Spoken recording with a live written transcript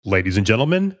Ladies and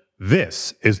gentlemen,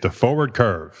 this is the Forward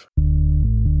Curve.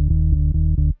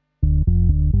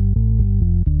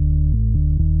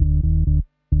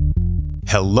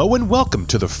 Hello and welcome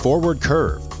to the Forward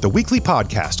Curve, the weekly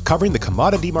podcast covering the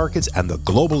commodity markets and the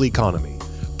global economy.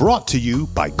 Brought to you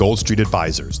by Gold Street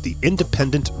Advisors, the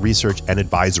independent research and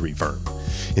advisory firm.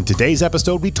 In today's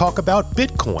episode, we talk about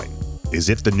Bitcoin. Is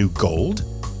it the new gold?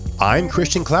 I'm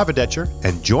Christian Klavedetcher,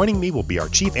 and joining me will be our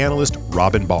chief analyst,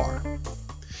 Robin Barr.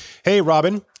 Hey,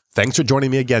 Robin. Thanks for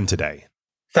joining me again today.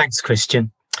 Thanks,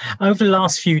 Christian. Over the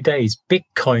last few days,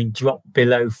 Bitcoin dropped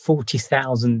below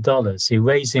 $40,000,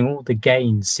 erasing all the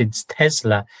gains since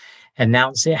Tesla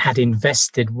announced it had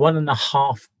invested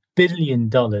 $1.5 billion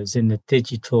in the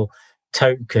digital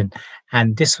token.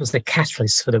 And this was the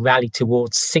catalyst for the rally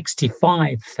towards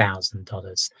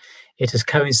 $65,000. It has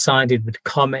coincided with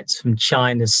comments from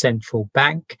China's central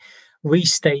bank,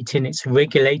 restating its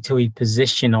regulatory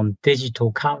position on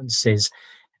digital currencies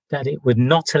that it would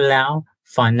not allow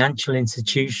financial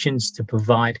institutions to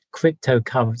provide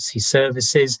cryptocurrency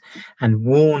services and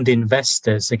warned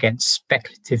investors against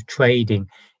speculative trading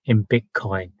in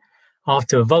Bitcoin.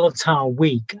 After a volatile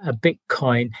week, a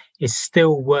Bitcoin is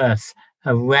still worth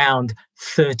around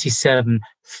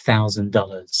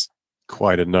 $37,000.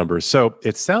 Quite a number. So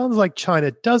it sounds like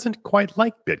China doesn't quite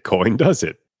like Bitcoin, does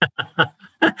it?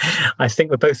 I think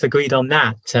we're both agreed on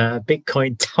that.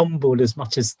 Bitcoin tumbled as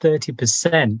much as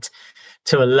 30%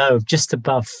 to a low of just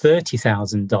above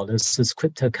 $30,000 as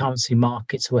cryptocurrency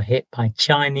markets were hit by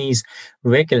Chinese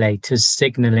regulators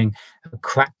signaling a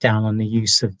crackdown on the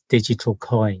use of digital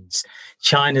coins.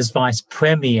 China's Vice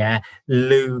Premier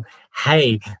Liu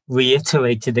He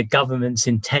reiterated the government's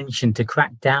intention to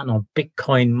crack down on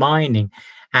Bitcoin mining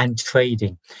and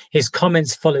trading. His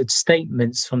comments followed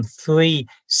statements from 3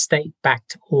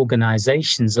 state-backed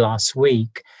organizations last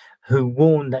week who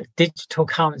warned that digital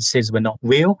currencies were not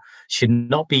real, should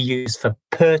not be used for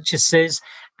purchases,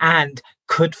 and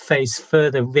could face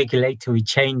further regulatory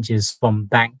changes from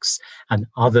banks and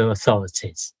other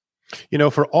authorities. You know,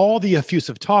 for all the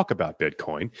effusive talk about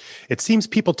Bitcoin, it seems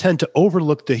people tend to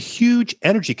overlook the huge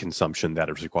energy consumption that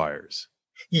it requires.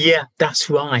 Yeah, that's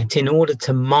right. In order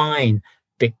to mine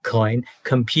Bitcoin,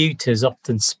 computers,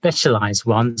 often specialized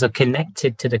ones, are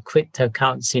connected to the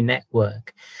cryptocurrency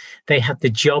network. They have the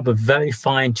job of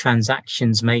verifying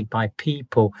transactions made by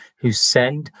people who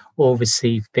send or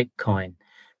receive Bitcoin.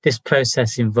 This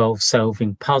process involves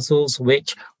solving puzzles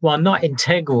which, while not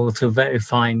integral to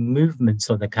verifying movements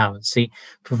of the currency,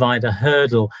 provide a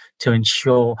hurdle to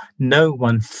ensure no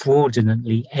one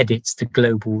fraudulently edits the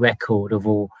global record of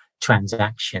all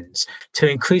transactions. To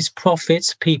increase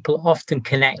profits, people often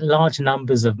connect large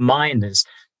numbers of miners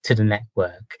to the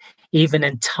network, even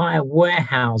entire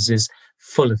warehouses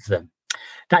full of them.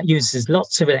 That uses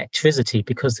lots of electricity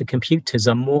because the computers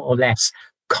are more or less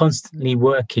constantly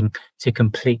working to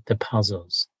complete the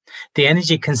puzzles. The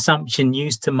energy consumption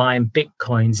used to mine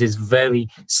Bitcoins is very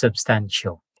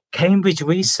substantial. Cambridge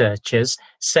researchers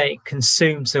say it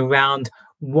consumes around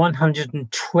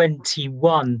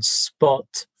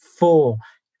 121.4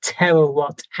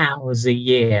 terawatt hours a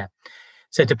year.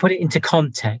 So to put it into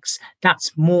context,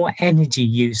 that's more energy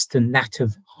use than that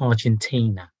of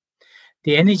Argentina.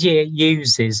 The energy it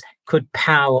uses could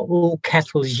power all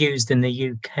kettles used in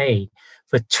the UK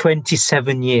for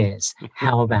 27 years.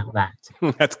 How about that?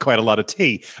 That's quite a lot of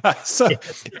tea.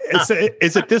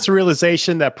 Is it this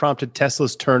realization that prompted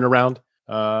Tesla's turnaround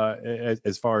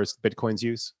as far as Bitcoin's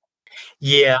use?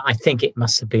 Yeah, I think it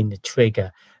must have been the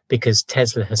trigger because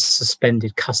Tesla has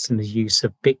suspended customers' use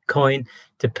of Bitcoin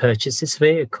to purchase its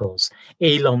vehicles.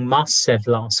 Elon Musk said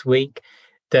last week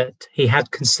that he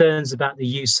had concerns about the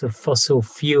use of fossil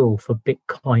fuel for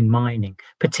Bitcoin mining,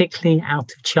 particularly out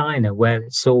of China, where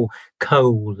it's all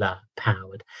coal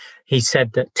powered. He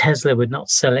said that Tesla would not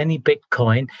sell any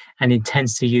Bitcoin and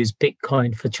intends to use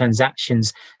Bitcoin for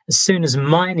transactions as soon as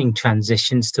mining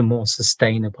transitions to more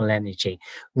sustainable energy,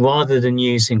 rather than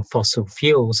using fossil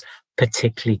fuels,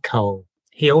 particularly coal.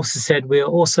 He also said we are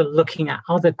also looking at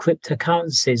other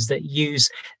cryptocurrencies that use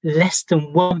less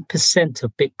than 1%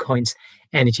 of Bitcoin's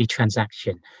energy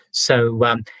transaction.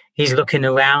 So he's looking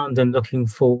around and looking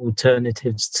for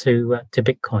alternatives to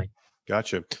Bitcoin.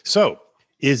 Gotcha. So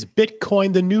is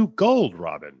Bitcoin the new gold,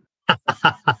 Robin?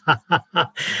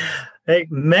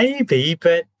 It may be,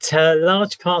 but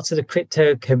large parts of the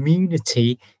crypto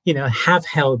community, have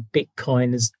held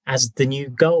Bitcoin as the new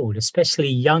gold, especially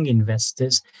young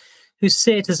investors who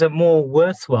see it as a more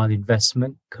worthwhile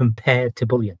investment compared to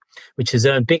bullion, which has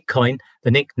earned Bitcoin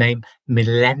the nickname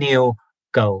Millennial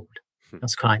Gold.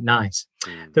 That's quite nice.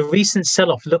 The recent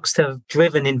sell-off looks to have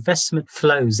driven investment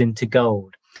flows into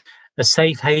gold. a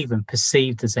safe haven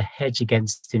perceived as a hedge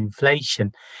against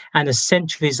inflation, and a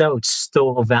centuries-old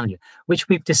store of value, which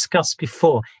we've discussed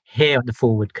before here at the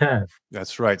Forward Curve.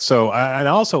 That's right. So I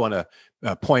also want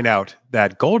to point out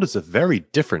that gold is a very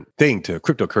different thing to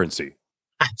cryptocurrency.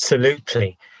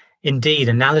 Absolutely. Indeed,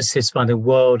 analysis by the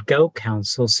World Gold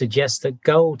Council suggests that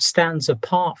gold stands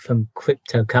apart from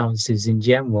cryptocurrencies in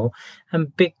general,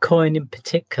 and Bitcoin in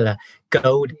particular.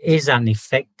 Gold is an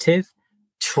effective,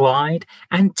 tried,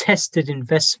 and tested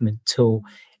investment tool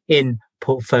in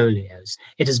portfolios.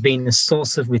 It has been a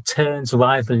source of returns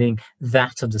rivaling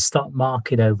that of the stock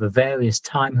market over various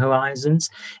time horizons.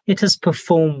 It has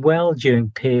performed well during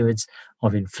periods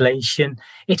of inflation.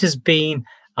 It has been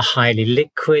a highly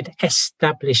liquid,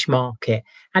 established market,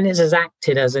 and it has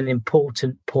acted as an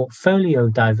important portfolio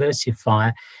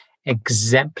diversifier,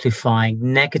 exemplifying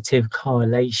negative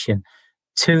correlation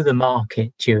to the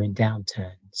market during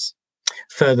downturns.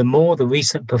 Furthermore, the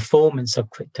recent performance of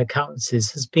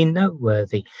cryptocurrencies has been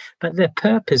noteworthy, but their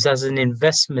purpose as an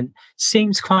investment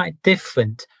seems quite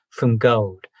different from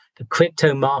gold. The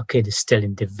crypto market is still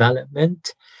in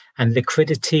development, and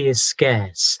liquidity is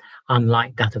scarce,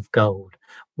 unlike that of gold.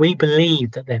 We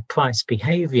believe that their price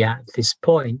behavior at this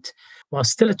point, while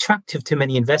still attractive to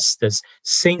many investors,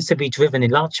 seems to be driven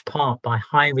in large part by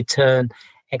high return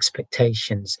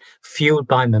expectations, fueled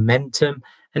by momentum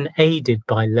and aided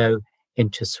by low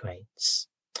interest rates.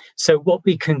 So what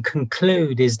we can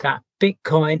conclude is that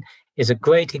Bitcoin is a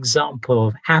great example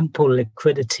of ample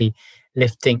liquidity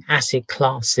lifting asset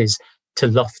classes to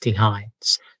lofty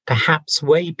heights, perhaps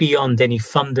way beyond any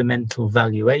fundamental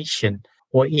valuation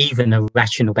or even a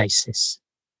rational basis.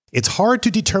 It's hard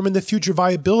to determine the future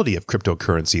viability of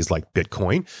cryptocurrencies like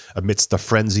Bitcoin amidst the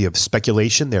frenzy of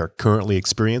speculation they're currently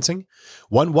experiencing.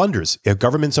 One wonders if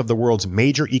governments of the world's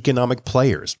major economic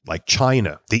players like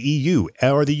China, the EU,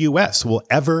 or the US will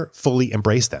ever fully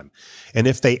embrace them, and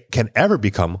if they can ever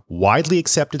become widely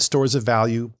accepted stores of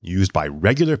value used by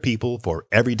regular people for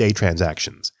everyday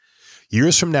transactions.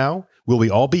 Years from now, will we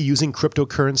all be using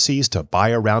cryptocurrencies to buy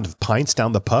a round of pints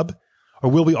down the pub? Or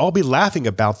will we all be laughing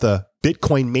about the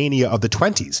Bitcoin mania of the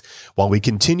 20s while we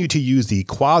continue to use the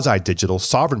quasi-digital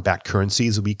sovereign-backed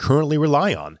currencies we currently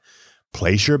rely on?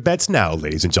 Place your bets now,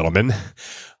 ladies and gentlemen.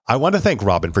 I want to thank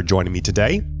Robin for joining me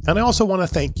today, and I also want to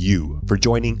thank you for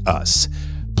joining us.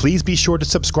 Please be sure to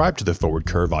subscribe to The Forward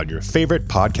Curve on your favorite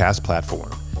podcast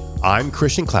platform. I'm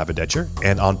Christian Klavedetcher,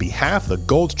 and on behalf of the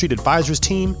Gold Street Advisors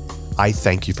team, I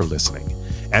thank you for listening.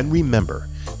 And remember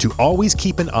to always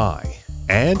keep an eye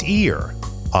and ear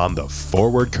on the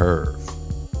forward curve.